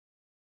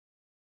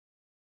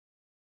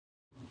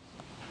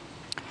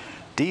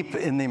Deep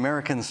in the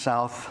American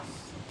South,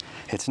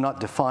 it's not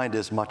defined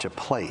as much a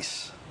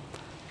place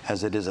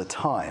as it is a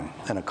time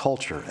and a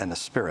culture and a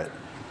spirit,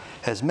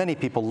 as many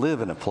people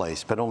live in a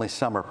place, but only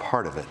some are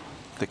part of it,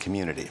 the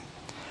community,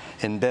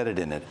 embedded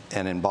in it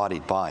and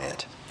embodied by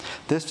it.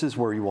 This is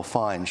where you will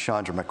find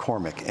Chandra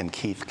McCormick and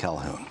Keith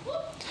Calhoun.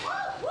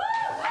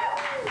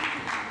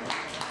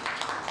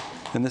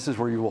 And this is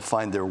where you will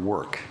find their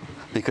work,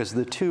 because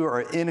the two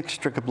are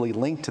inextricably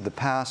linked to the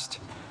past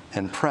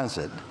and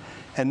present,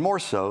 and more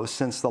so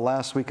since the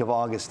last week of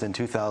August in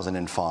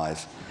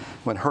 2005,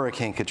 when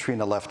Hurricane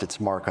Katrina left its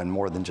mark on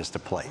more than just a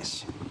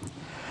place.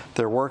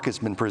 Their work has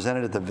been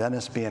presented at the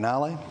Venice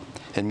Biennale,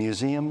 in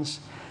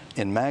museums,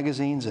 in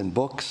magazines and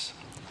books.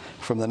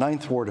 From the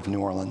 9th Ward of New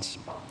Orleans,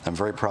 I'm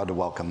very proud to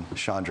welcome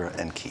Chandra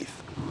and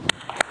Keith.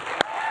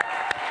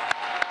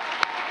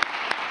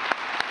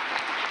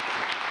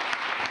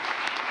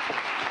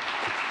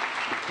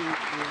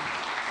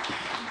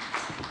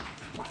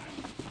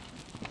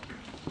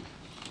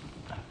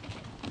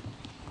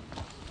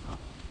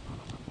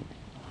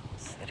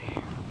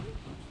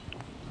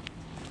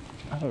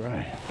 All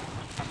right.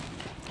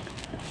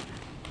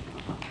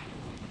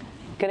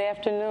 Good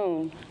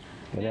afternoon.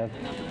 Good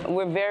afternoon.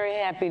 We're very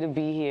happy to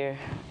be here.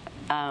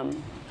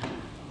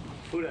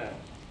 Who that?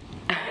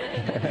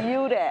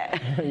 You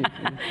that.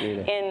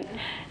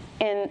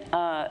 In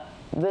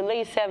the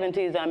late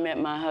 70s, I met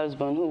my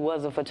husband, who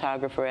was a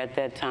photographer at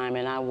that time,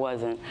 and I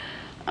wasn't.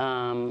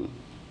 And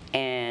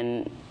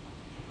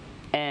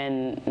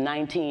in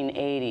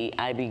 1980,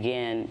 I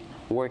began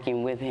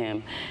working with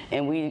him.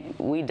 And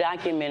we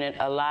documented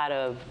a lot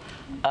of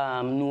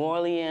New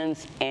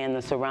Orleans and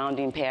the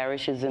surrounding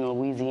parishes in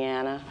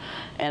Louisiana.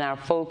 And our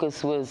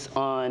focus was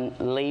on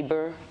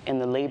labor and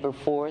the labor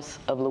force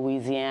of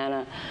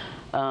Louisiana.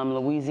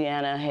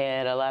 Louisiana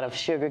had a lot of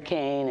sugar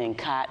cane and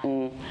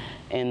cotton,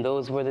 and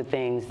those were the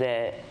things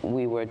that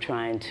we were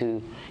trying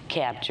to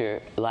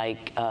capture,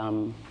 like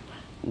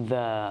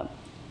the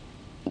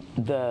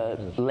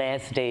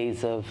last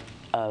days of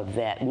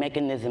that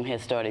mechanism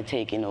has started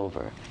taking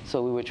over.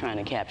 So we were trying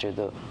to capture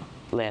the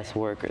last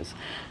workers.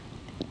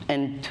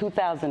 In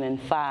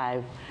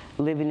 2005,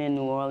 living in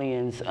New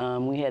Orleans,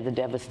 we had the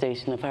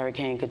devastation of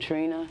Hurricane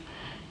Katrina,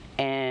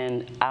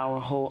 and our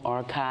whole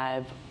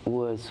archive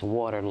was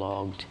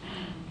waterlogged.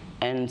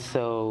 And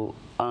so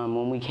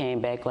when we came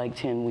back like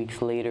 10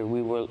 weeks later,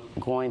 we were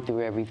going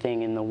through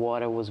everything, and the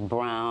water was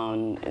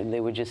brown. They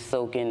were just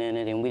soaking in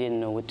it, and we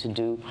didn't know what to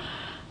do.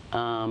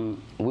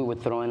 We were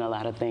throwing a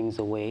lot of things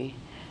away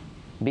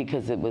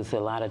because it was a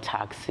lot of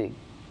toxic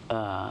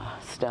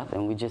stuff,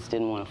 and we just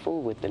didn't want to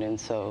fool with it. And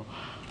so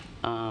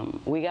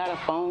we got a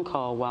phone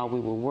call while we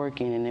were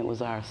working, and it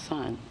was our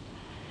son.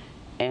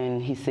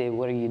 And he said,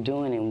 "What are you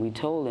doing?" And we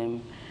told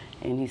him,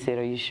 and he said,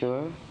 "Are you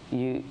sure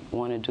you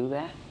want to do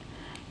that?"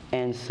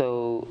 And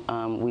so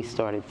we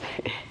started,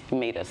 it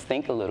made us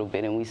think a little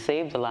bit, and we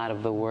saved a lot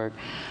of the work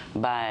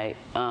by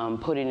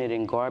putting it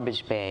in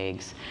garbage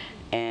bags.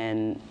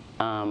 And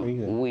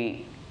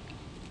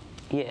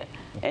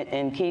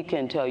and Keith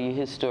can tell you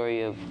his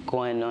story of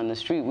going on the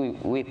street.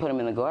 We put them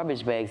in the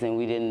garbage bags, and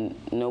we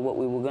didn't know what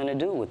we were going to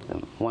do with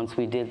them once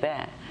we did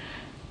that.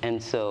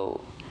 And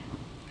so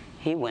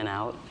he went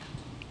out.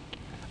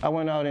 I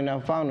went out and I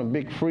found a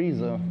big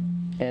freezer,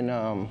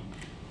 and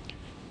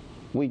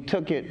we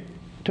took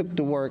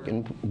the work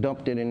and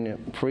dumped it in the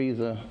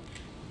freezer.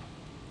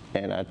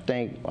 And I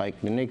think like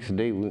the next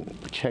day we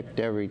checked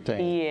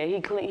everything. Yeah,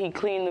 he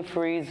cleaned the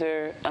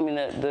freezer, I mean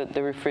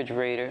the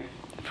refrigerator,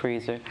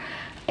 freezer.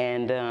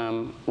 And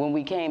when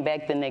we came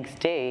back the next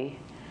day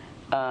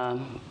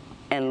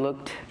and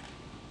looked,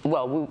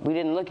 well, we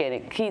didn't look at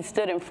it. He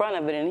stood in front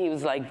of it and he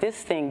was like,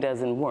 "This thing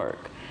doesn't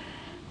work."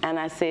 And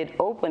I said,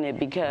 "Open it,"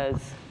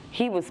 because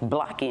he was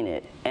blocking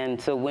it. And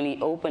so when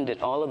he opened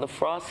it, all of the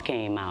frost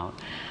came out.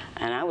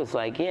 And I was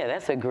like, "Yeah,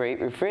 that's a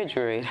great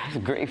refrigerator, a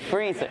great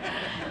freezer."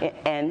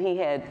 And he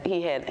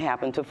had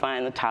happened to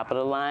find the top of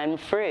the line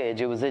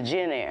fridge. It was a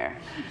Gin Air,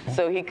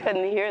 so he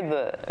couldn't hear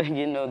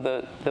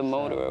the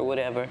motor or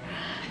whatever.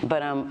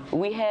 But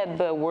we had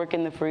the work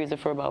in the freezer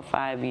for about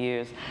 5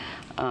 years,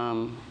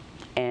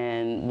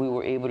 and we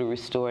were able to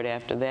restore it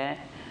after that.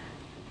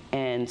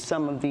 And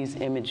some of these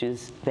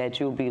images that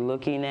you'll be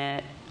looking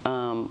at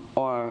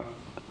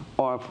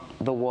are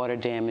the water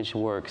damage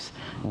works.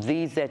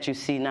 These that you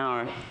see now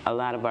are a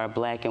lot of our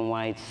black and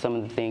whites, some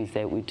of the things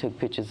that we took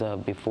pictures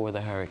of before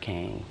the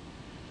hurricane.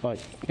 Right.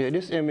 Yeah,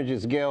 this image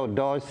is Gail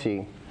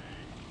Dorsey.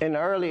 In the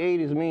early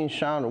 80s, me and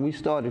Chandra, we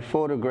started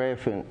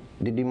photographing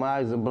the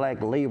demise of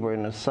black labor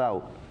in the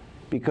South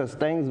because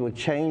things were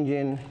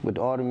changing with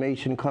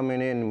automation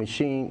coming in,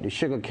 the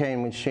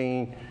sugarcane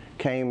machine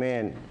came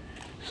in.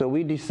 So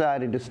we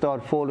decided to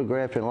start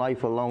photographing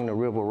life along the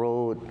River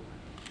Road.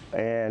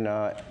 And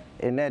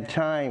in that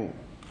time,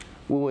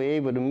 we were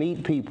able to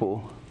meet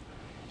people.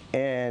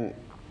 And,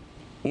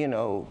 you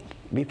know,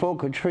 before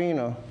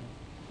Katrina,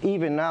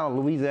 even now,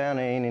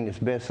 Louisiana ain't in its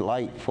best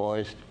light for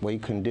its way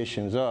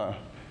conditions are.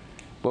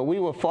 But we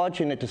were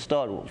fortunate to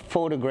start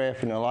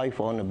photographing the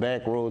life on the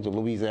back roads of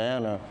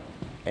Louisiana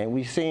And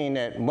we've seen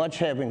that much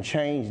haven't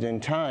changed in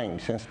time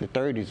since the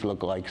 30s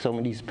look like. Some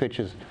of these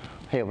pictures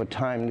have a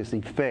timeless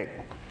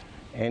effect.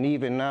 And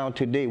even now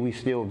today, we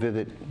still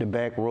visit the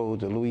back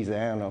roads of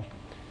Louisiana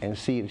and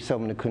see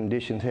some of the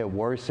conditions have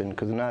worsened,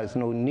 because now there's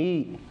no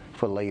need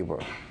for labor.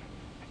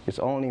 It's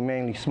only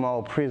mainly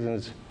small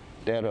prisons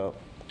that are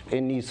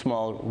in these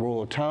small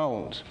rural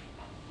towns.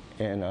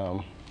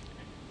 And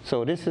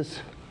so this is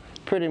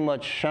pretty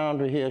much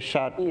Chandra here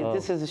shot. Yeah,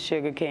 this is a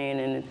sugar cane,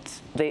 and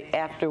it's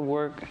after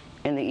work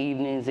in the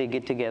evenings they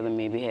get together,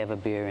 maybe have a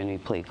beer and they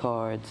play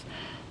cards.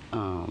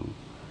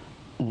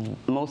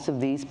 Most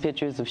of these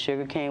pictures of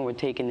sugar cane were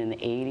taken in the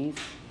 80s.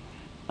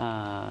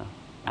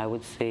 I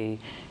would say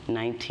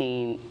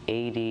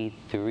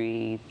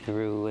 1983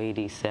 through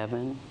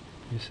 87.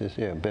 This is,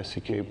 yeah,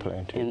 Bessie Cave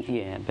Plantation. And,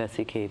 yeah,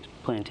 Bessie Cave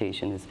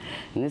Plantation is.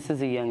 And this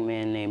is a young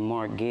man named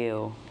Mark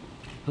Gale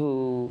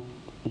who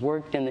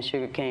worked in the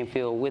sugarcane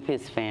field with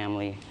his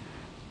family,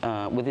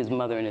 with his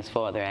mother and his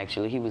father,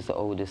 actually. He was the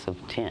oldest of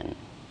 10.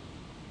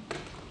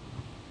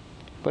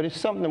 But it's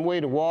something, the way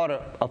the water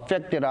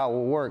affected our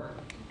work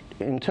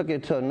and took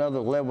it to another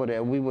level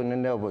that we wouldn't have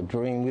never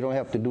dreamed. We don't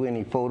have to do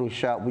any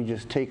Photoshop. We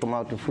just take them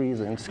out the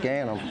freezer and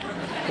scan them.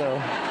 So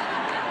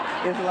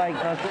it's like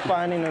us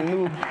finding a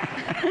new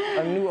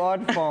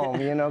art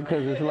form, you know,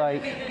 because it's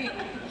like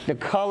the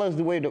colors,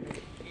 the way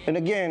and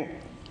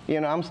again, you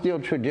know, I'm still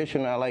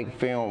traditional. I like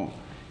film.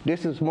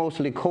 This is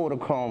mostly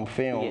Kodachrome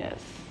film.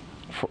 Yes.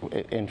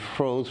 And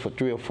froze for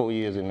 3 or 4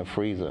 years in the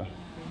freezer.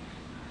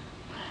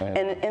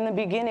 And in the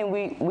beginning,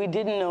 we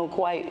didn't know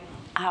quite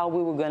how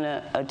we were going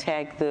to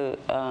attack the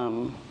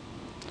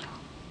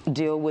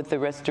deal with the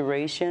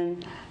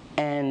restoration,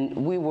 and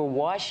we were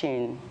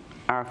washing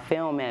our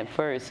film at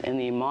first, and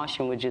the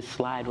emulsion would just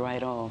slide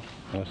right off.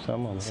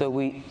 Some of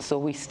them. So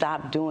we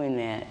stopped doing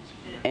that,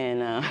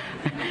 and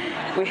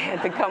we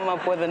had to come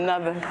up with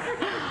another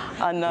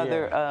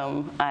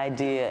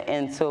idea,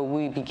 and so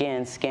we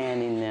began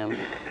scanning them,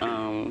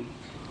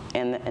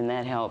 and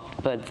that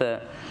helped. But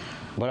the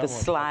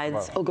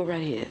slides. Oh, go right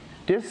ahead.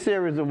 This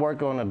series of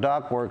work on the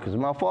dock workers.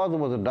 My father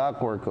was a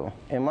dock worker.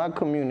 In my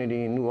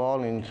community in New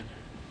Orleans,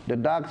 the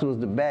docks was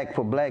the back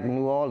for black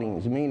New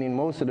Orleans, meaning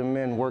most of the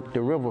men worked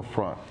the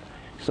riverfront.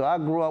 So I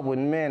grew up with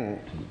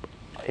men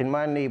in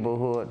my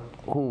neighborhood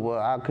who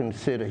I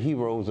consider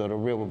heroes of the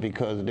river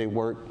because they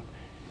worked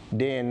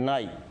day and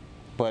night,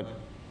 but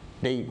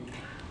they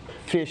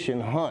fish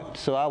and hunt.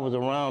 So I was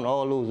around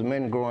all those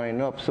men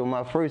growing up. So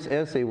my first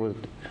essay was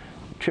a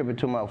tribute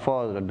to my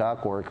father, the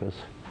dock workers.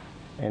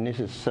 And this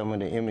is some of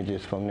the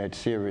images from that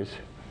series.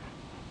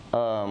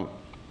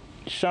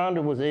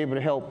 Chandra was able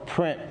to help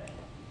print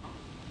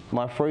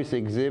my first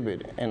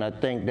exhibit, and I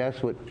think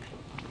that's what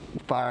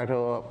fired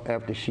her up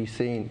after she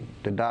seen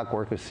the Dock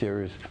Worker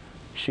series.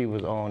 She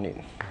was on it,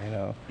 you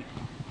know.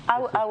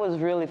 I was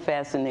really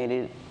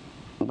fascinated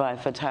by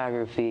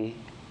photography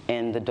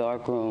in the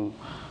darkroom.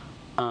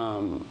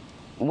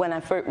 When I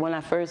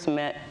first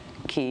met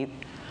Keith,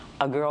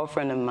 a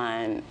girlfriend of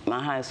mine,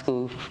 my high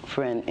school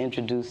friend,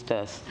 introduced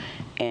us,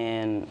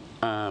 and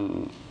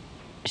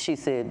she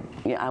said,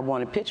 yeah, I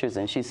wanted pictures,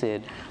 and she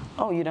said,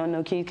 oh, you don't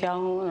know Keith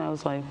Calhoun? I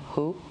was like,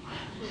 who?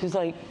 She was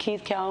like,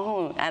 Keith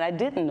Calhoun, and I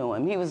didn't know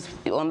him. He was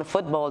on the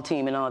football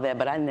team and all that,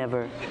 but I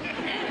never,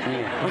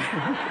 you know.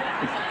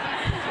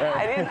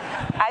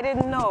 I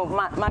didn't know.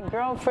 My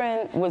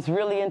girlfriend was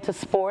really into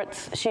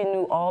sports. She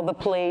knew all the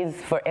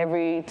plays for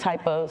every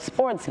type of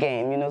sports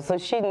game, you know, so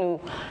she knew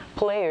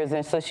players,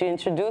 and so she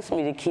introduced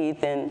me to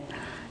Keith, and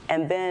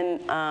then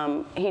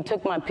he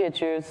took my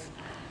pictures,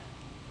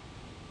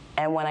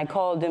 and when I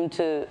called him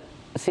to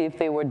see if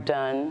they were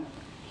done,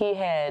 he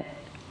had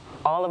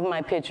all of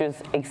my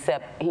pictures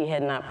except he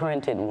had not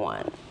printed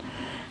one.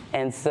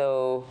 And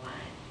so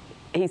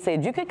he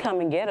said, you could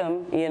come and get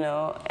them, you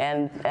know,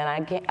 and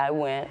I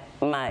went.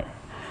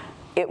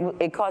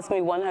 It cost me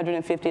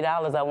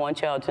 $150. I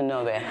want y'all to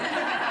know that.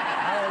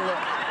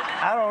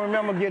 I don't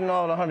remember getting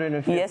all the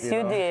 150. Yes,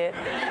 you did.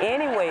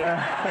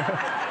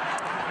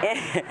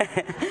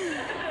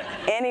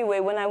 Anyway,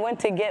 when I went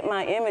to get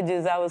my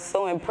images, I was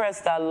so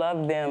impressed. I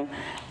loved them.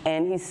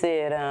 And he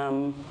said,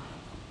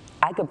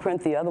 I could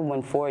print the other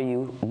one for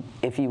you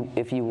if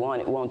you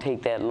want. It won't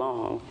take that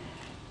long.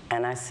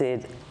 And I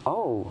said,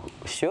 oh,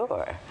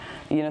 sure.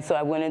 You know, so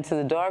I went into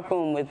the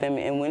darkroom with him,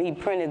 and when he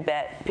printed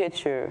that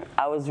picture,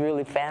 I was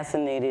really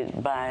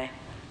fascinated by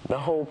the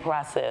whole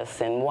process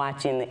and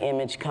watching the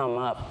image come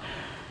up.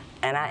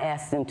 And I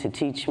asked him to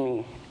teach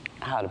me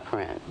how to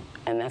print,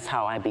 and that's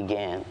how I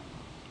began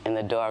in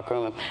the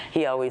darkroom.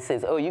 He always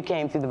says, oh, you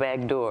came through the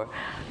back door.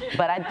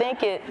 But I think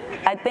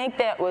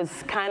that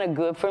was kind of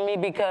good for me,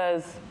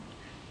 because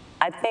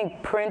I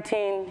think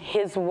printing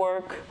his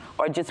work,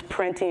 or just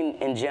printing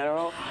in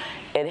general,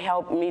 it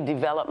helped me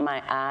develop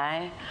my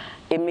eye.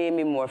 It made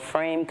me more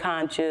frame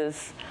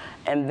conscious.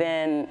 And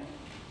then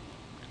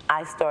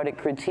I started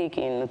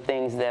critiquing the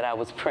things that I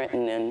was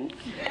printing and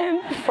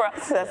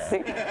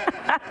processing.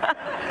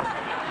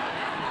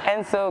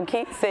 And so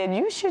Keith said,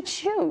 you should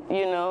shoot,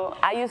 you know.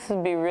 I used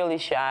to be really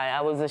shy.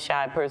 I was a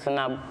shy person.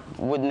 I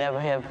would never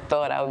have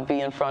thought I would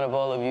be in front of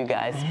all of you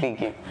guys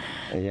speaking.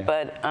 Yeah.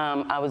 But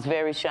I was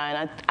very shy,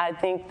 and I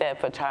think that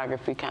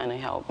photography kind of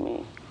helped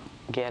me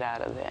get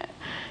out of that.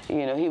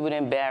 You know, he would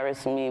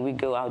embarrass me. We'd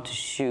go out to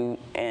shoot,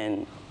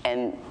 and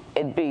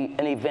it'd be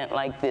an event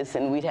like this,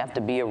 and we'd have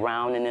to be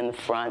around and in the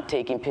front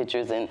taking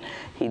pictures, and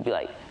he'd be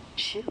like,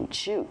 shoot,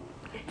 shoot.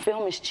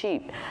 Film is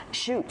cheap.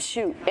 Shoot,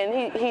 shoot.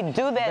 And he'd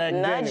do that,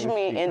 nudge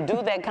me and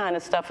do that kind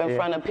of stuff in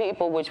front of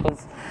people, which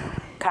was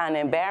kind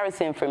of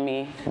embarrassing for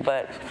me,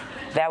 but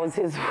that was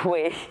his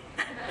way.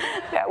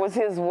 That was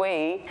his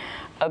way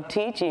of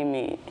teaching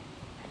me,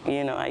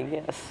 you know, I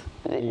guess,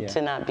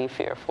 to not be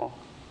fearful.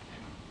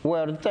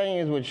 Well, the thing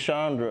is with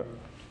Chandra,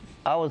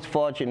 I was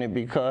fortunate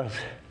because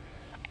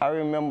I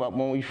remember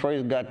when we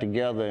first got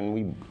together and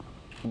we,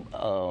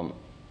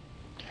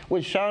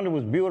 well, Chandra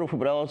was beautiful,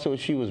 but also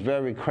she was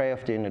very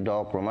crafty in the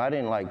darkroom. I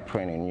didn't like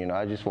printing, you know,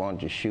 I just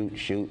wanted to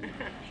shoot.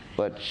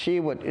 But she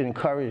would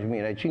encourage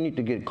me that you need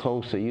to get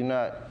closer, you're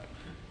not,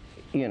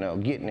 you know,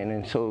 getting it.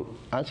 And so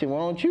I said, why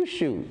don't you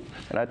shoot?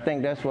 And I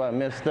think that's why I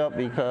messed up,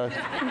 because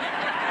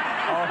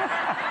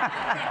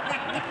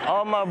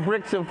all my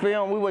bricks of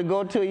film, we would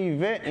go to an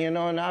event, you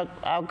know, and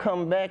I'll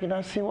come back and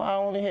I say, well, I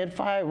only had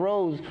 5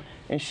 rows.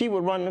 And she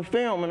would run the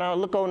film, and I'll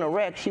look on the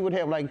rack, she would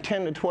have like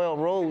 10 to 12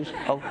 rows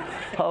of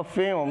her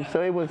film.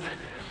 So it was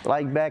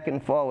like back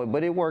and forward,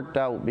 but it worked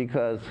out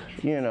because,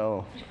 you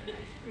know,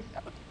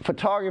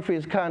 photography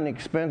is kind of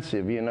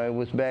expensive, you know. It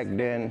was back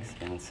then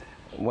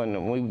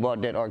when we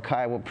bought that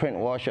archival print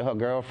washer, her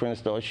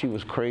girlfriends thought she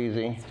was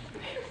crazy.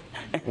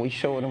 We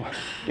showed them.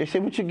 They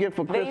said, what you get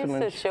for Christmas?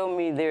 They used to show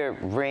me their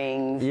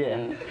rings. Yeah.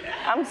 And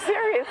I'm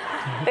serious.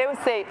 They would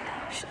say,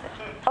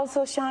 oh,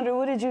 so Chandra,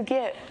 what did you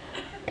get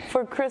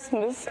for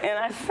Christmas? And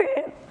I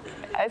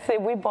said,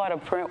 we bought a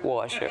print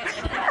washer.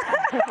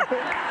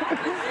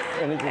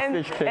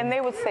 and they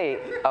would say,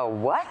 a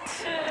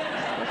what?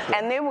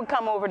 And they would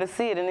come over to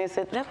see it, and they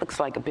said, that looks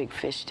like a big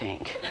fish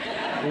tank.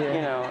 Yeah.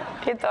 You know,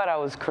 he thought I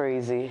was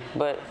crazy,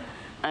 but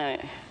I'm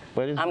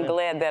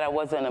glad that I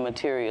wasn't a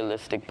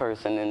materialistic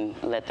person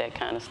and let that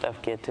kind of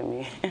stuff get to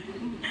me.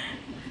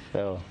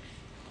 So,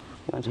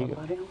 you want to talk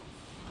about him?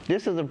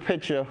 This is a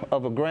picture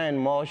of a grand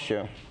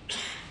marshal.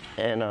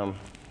 And,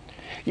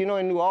 you know,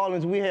 in New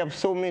Orleans, we have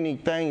so many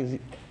things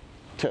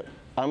for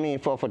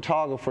a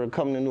photographer to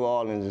come to New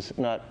Orleans, it's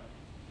not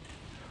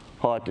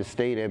hard to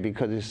stay there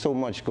because there's so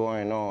much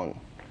going on.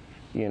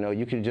 You know,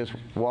 you can just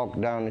walk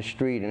down the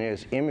street and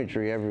there's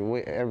imagery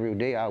everywhere. Every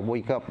day I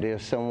wake up,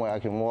 there's somewhere I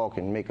can walk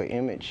and make an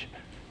image.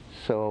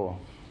 So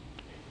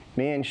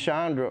me and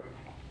Chandra,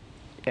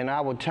 in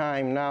our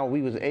time now,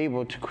 we was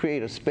able to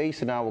create a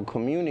space in our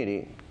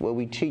community where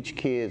we teach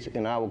kids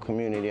in our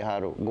community how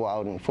to go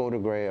out and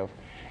photograph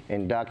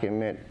and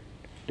document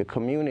the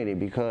community,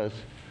 because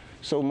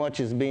so much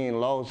is being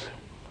lost.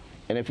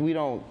 And if we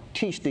don't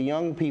teach the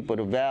young people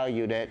the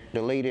value that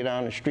the lady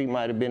down the street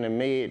might have been a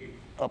maid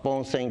up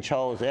on St.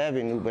 Charles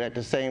Avenue, but at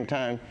the same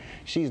time,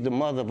 she's the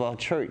mother of our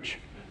church.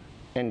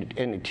 And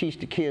to teach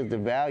the kids the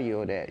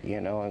value of that, you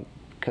know,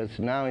 because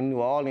now in New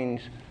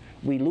Orleans,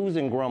 we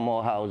losing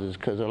grandma houses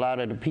because a lot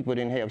of the people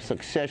didn't have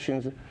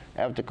successions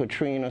after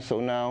Katrina, so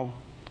now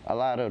a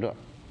lot of the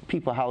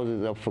people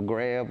houses are for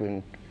grab,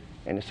 and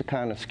it's a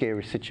kind of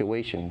scary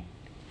situation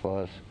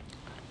for us.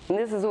 And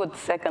this is what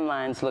second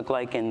lines look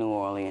like in New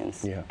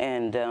Orleans. Yeah.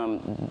 And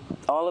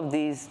all of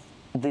these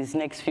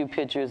next few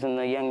pictures, and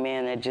the young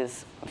man that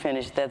just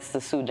finished, that's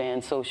the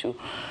Sudan Social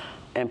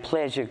and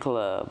Pleasure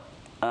Club.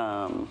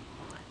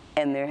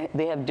 And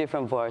they have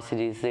different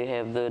varsities. They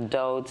have the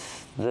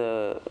adults,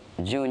 the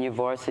junior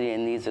varsity,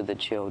 and these are the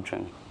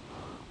children.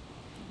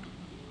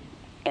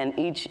 And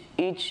each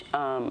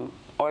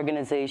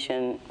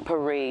organization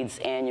parades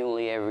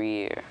annually every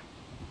year.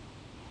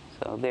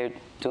 So they're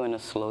doing a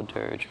slow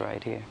dirge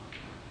right here.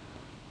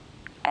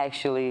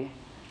 Actually,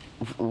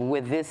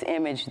 with this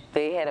image,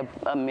 they had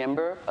a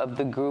member of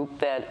the group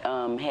that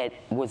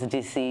was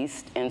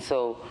deceased, and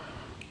so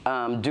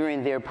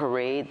during their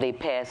parade, they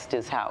passed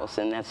his house,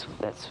 and that's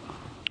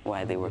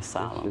why they were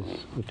solemn.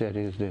 That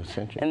is the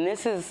Ascension. And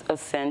this is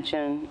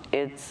Ascension.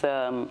 It's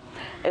an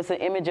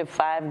image of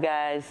 5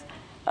 guys.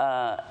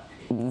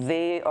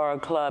 They are a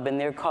club, and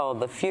they're called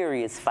the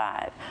Furious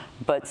 5.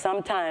 But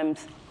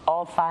sometimes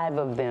all 5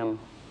 of them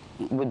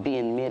would be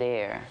in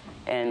midair,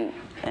 and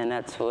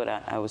that's what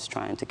I was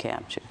trying to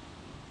capture.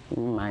 It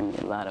reminds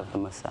me a lot of the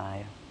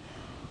Messiah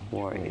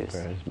warriors.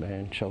 Brass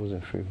band, Chosen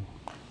Few.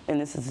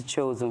 And this is the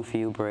Chosen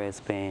Few brass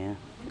band.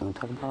 You want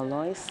to talk about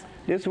Lois?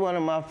 This is one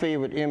of my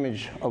favorite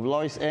images of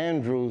Lois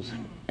Andrews,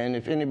 and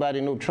if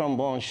anybody know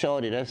Trombone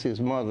Shorty, that's his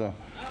mother.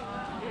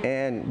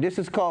 And this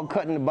is called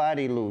Cutting the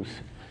Body Loose.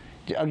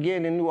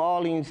 Again, in New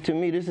Orleans, to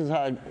me, this is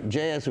how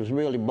jazz was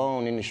really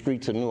born in the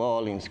streets of New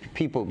Orleans.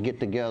 People get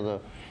together.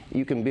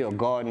 You can be a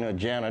gardener, a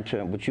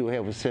janitor, but you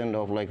have a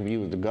send-off like if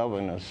you was the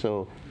governor.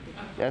 So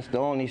that's the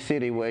only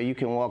city where you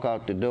can walk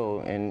out the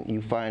door and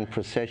you find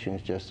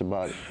processions just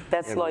about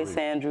That's Lois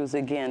Andrews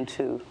again,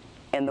 too.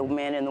 And the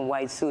man in the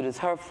white suit is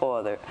her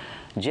father,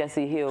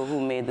 Jesse Hill, who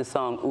made the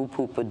song Ooh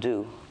Poopa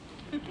Doo.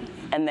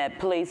 And that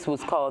place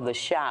was called The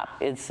Shop.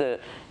 It's a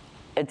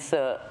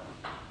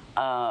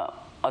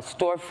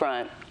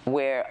storefront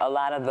where a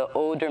lot of the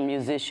older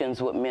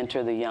musicians would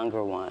mentor the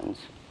younger ones.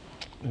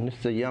 And this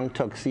is a Young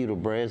Tuxedo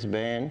Brass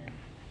Band.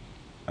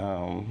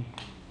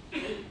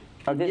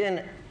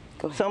 Again,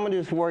 some of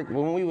this work,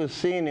 when we were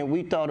seeing it,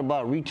 we thought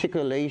about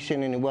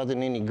reticulation and it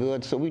wasn't any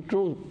good, so we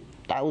threw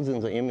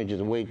thousands of images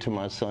away to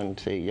my son and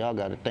say, y'all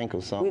got to think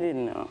of something. We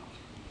didn't know.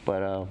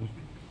 But,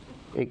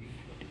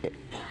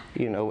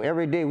 you know,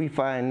 every day we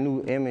find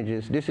new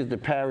images. This is the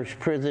parish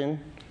prison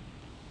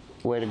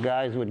where the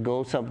guys would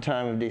go.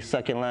 Sometime if they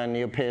second line,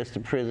 they'll pass the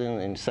prison,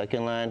 and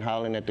second line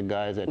hollering at the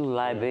guys at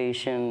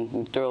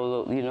libation, throw a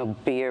little, you know,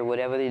 beer,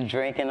 whatever they're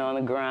drinking on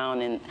the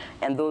ground,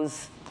 and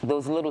those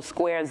little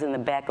squares in the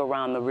back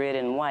around the red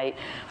and white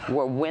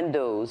were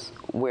windows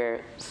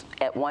where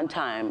at one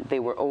time they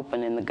were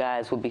open and the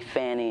guys would be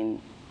fanning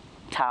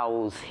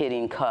towels,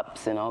 hitting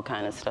cups and all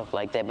kind of stuff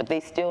like that. But they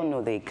still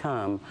know they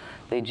come.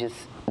 They just,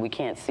 we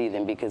can't see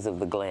them because of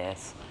the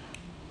glass.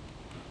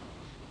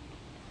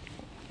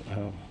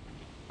 Oh.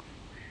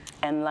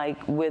 And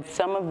like with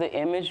some of the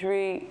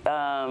imagery,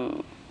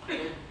 the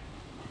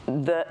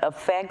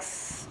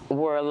effects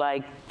were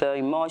like the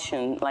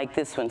emotion, like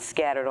this one,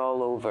 scattered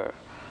all over.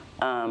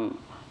 And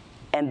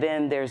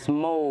then there's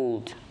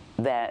mold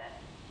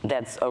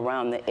that's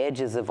around the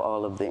edges of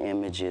all of the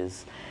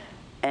images.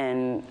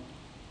 And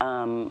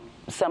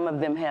some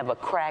of them have a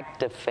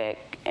cracked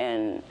effect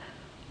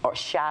or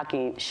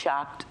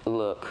shocked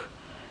look.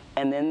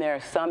 And then there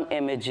are some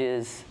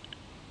images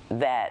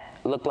that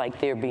look like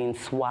they're being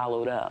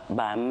swallowed up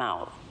by a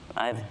mouth.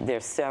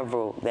 There's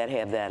several that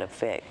have that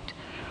effect.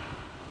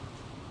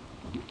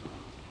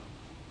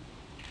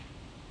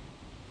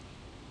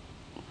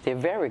 They're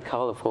very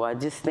colorful. I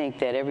just think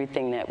that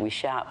everything that we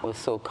shot was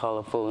so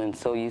colorful, and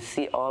so you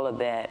see all of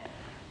that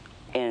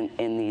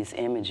in these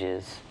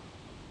images.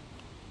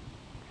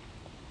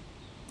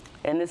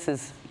 And this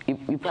is,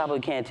 you probably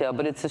can't tell,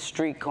 but it's a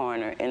street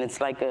corner, and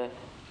it's like a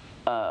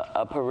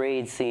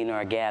parade scene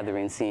or a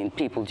gathering scene,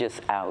 people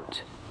just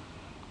out.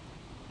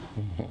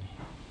 Mm-hmm.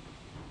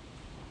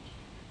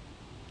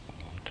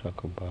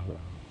 Talk about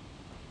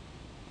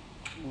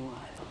what?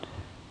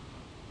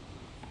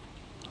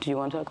 Do you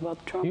want to talk about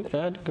the trumpet? You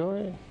got to go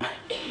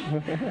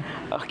ahead.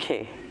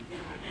 Okay.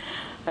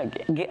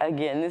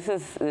 Again, this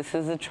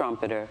is a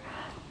trumpeter,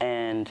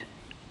 and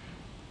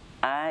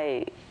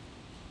I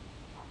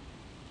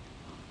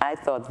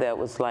thought that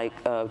was like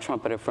a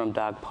trumpeter from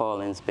Doc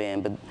Paulin's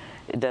band, but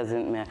it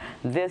doesn't matter.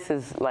 This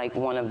is like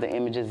one of the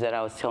images that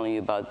I was telling you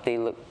about.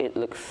 It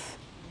looks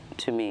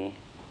to me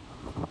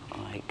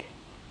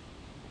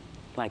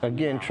like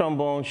again,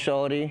 trombone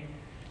shorty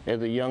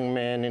as a young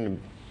man in the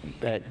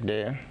back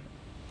there.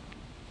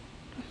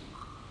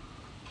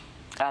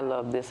 I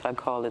love this. I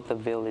call it the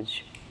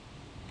village.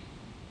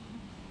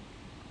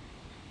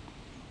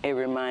 It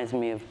reminds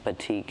me of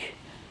batik.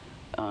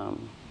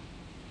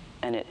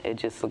 And it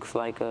just looks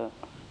like I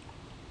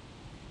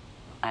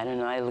don't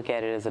know, I look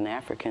at it as an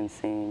African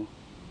scene.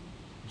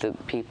 The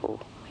people,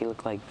 he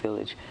looked like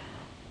village.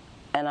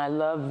 And I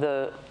love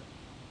the,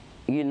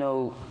 you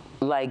know,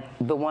 like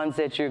the ones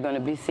that you're going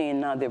to be seeing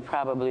now, they're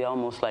probably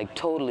almost like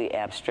totally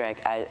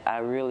abstract. I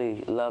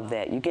really love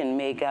that. You can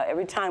make out,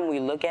 every time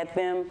we look at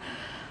them,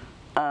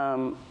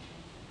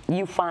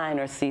 you find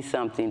or see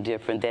something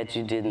different that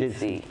you didn't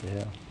see.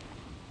 Yeah.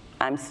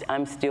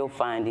 I'm still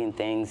finding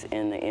things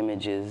in the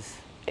images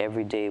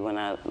every day when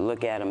I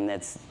look at them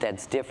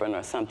that's different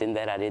or something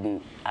that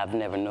I've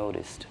never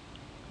noticed.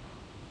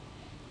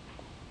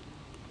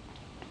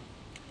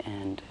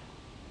 And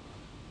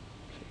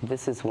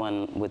this is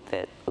one with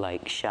that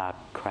like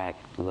shocked,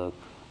 cracked look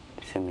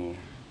to me.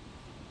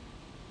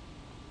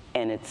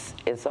 And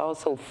it's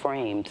also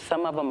framed.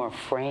 Some of them are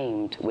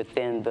framed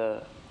within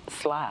the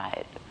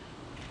slide.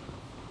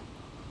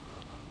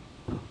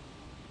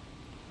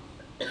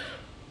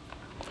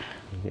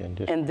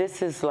 And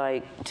this is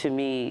like, to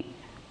me,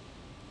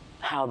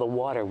 how the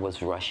water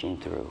was rushing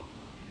through,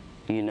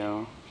 you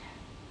know?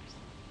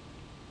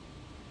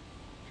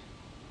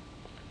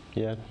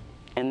 Yeah.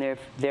 And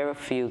there are a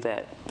few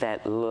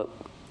that look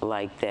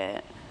like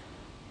that.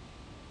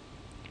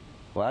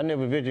 Well, I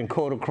never envisioned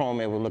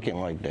Kodachrome ever looking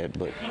like that,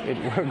 but it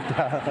worked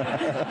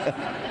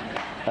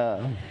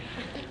out.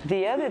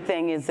 The other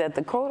thing is that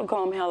the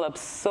Kodachrome held up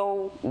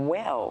so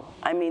well.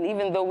 I mean,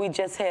 even though we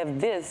just have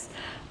this,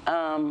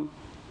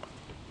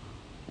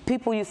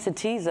 people used to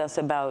tease us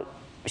about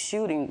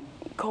shooting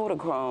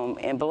Kodachrome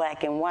in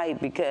black and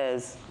white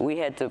because we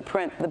had to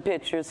print the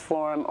pictures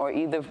for them, or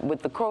either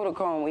with the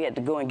Kodachrome we had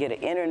to go and get an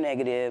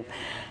internegative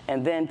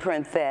and then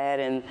print that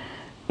and,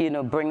 you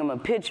know, bring them a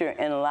picture.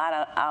 And a lot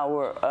of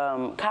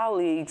our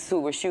colleagues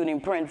who were shooting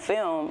print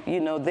film, you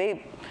know,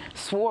 they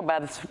swore by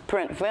the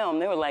print film.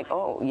 They were like,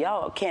 oh,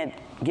 y'all can't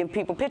give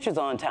people pictures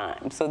on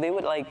time. So they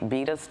would like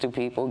beat us to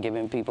people,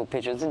 giving people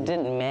pictures. It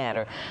didn't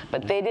matter.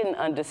 But they didn't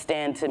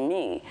understand, to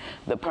me,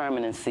 the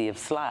permanency of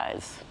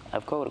slides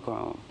of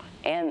Kodachrome.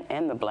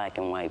 and the black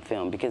and white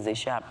film, because they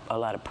shot a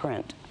lot of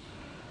print.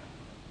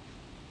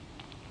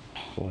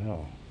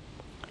 Wow.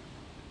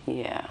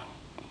 Yeah.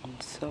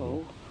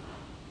 So.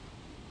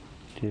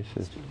 This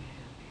is.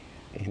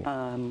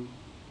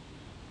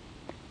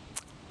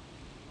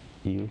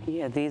 You.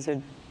 Yeah, these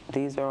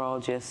are all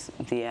just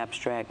the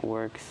abstract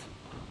works.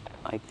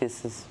 Like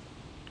this is,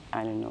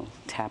 I don't know,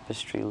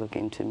 tapestry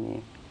looking to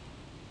me.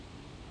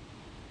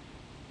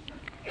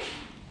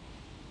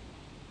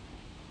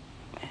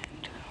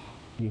 And,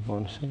 You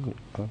want to sing it?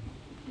 Huh?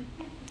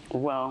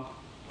 well,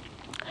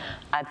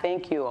 I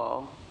thank you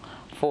all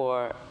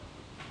for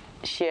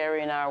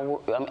sharing our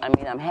work. I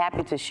mean, I'm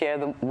happy to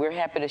share we're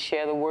happy to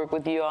share the work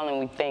with you all, and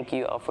we thank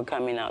you all for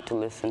coming out to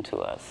listen to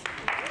us.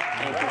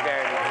 Thank you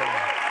very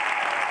much.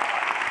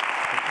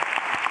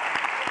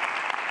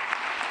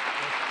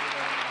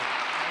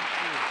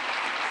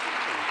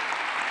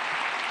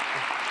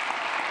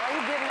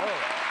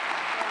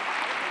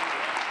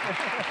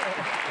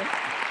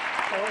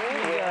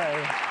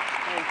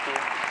 Thank you.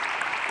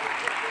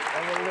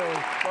 I'm a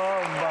little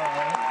fun,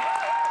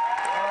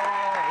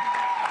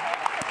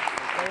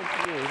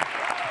 Thank you.